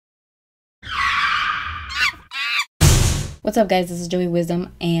What's up guys, this is Joey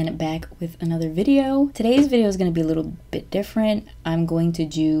Wisdom and back with another video. Today's video is going to be a little bit different. I'm going to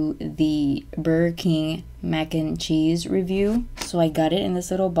do the Burger King mac and cheese review. So I got it in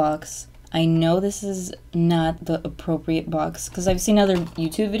this little box. I know this is not the appropriate box because I've seen other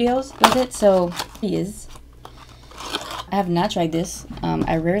YouTube videos with it, so it is. I have not tried this.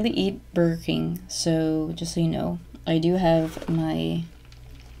 I rarely eat Burger King, so just so you know. I do have my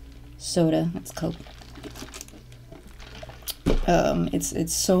soda, it's Coke.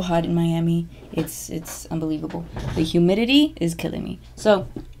 It's so hot in Miami. It's unbelievable. The humidity is killing me. So,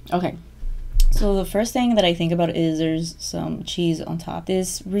 okay. So the first thing that I think about is there's some cheese on top.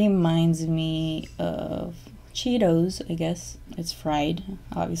 This reminds me of Cheetos, I guess. It's fried,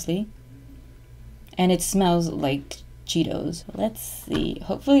 obviously. And it smells like Cheetos. Let's see.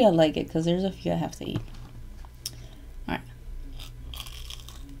 Hopefully I like it because there's a few I have to eat. Alright.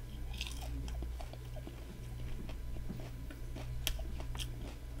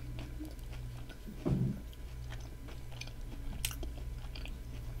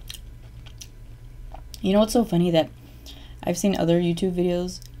 You know what's so funny? That I've seen other YouTube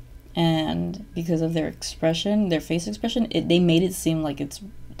videos, and because of their expression, their face expression, they made it seem like it's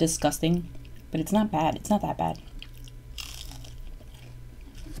disgusting, but it's not bad. It's not that bad.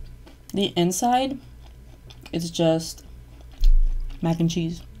 The inside, it's just mac and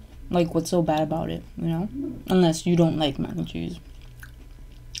cheese. Like, what's so bad about it, you know? Unless you don't like mac and cheese.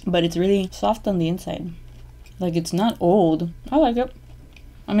 But it's really soft on the inside. Like, it's not old. I like it.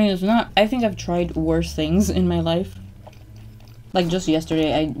 I mean, it's not, I think I've tried worse things in my life. Like just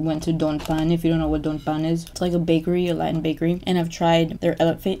yesterday, I went to Don Pan. If you don't know what Don Pan is, it's like a bakery, a Latin bakery. And I've tried their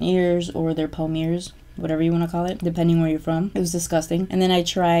elephant ears or their palm ears, whatever you want to call it, depending where you're from. It was disgusting. And then I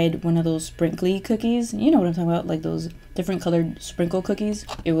tried one of those sprinkly cookies. You know what I'm talking about? Like those different colored sprinkle cookies.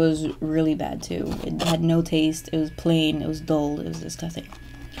 It was really bad too. It had no taste. It was plain. It was dull. It was disgusting.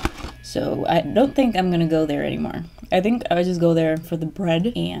 So I don't think I'm gonna go there anymore. I think I would just go there for the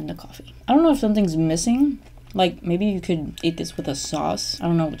bread and the coffee. I don't know if something's missing. Like, maybe you could eat this with a sauce. I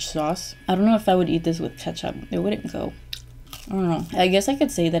don't know which sauce. I don't know if I would eat this with ketchup. It wouldn't go. I don't know. I guess I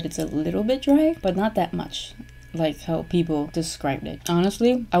could say that it's a little bit dry, but not that much. Like how people described it.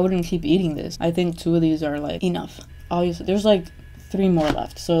 Honestly, I wouldn't keep eating this. I think 2 of these are like enough. Obviously, there's like 3 more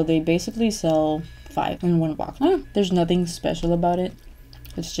left. So they basically sell 5 in 1 box. There's nothing special about it.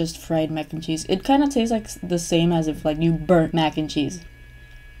 It's just fried mac and cheese. It kind of tastes like the same as if like you burnt mac and cheese.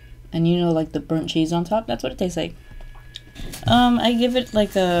 And you know, like the burnt cheese on top, that's what it tastes like. I give it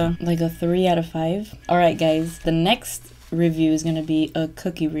like a 3 out of 5. Alright guys, the next review is gonna be a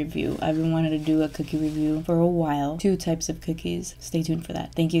cookie review. I've been wanting to do a cookie review for a while. 2 types of cookies. Stay tuned for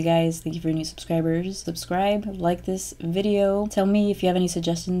that. Thank you guys. Thank you for new subscribers. Subscribe, like this video. Tell me if you have any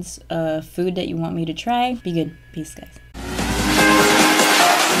suggestions of food that you want me to try. Be good. Peace guys.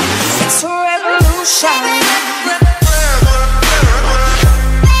 It's a revolution.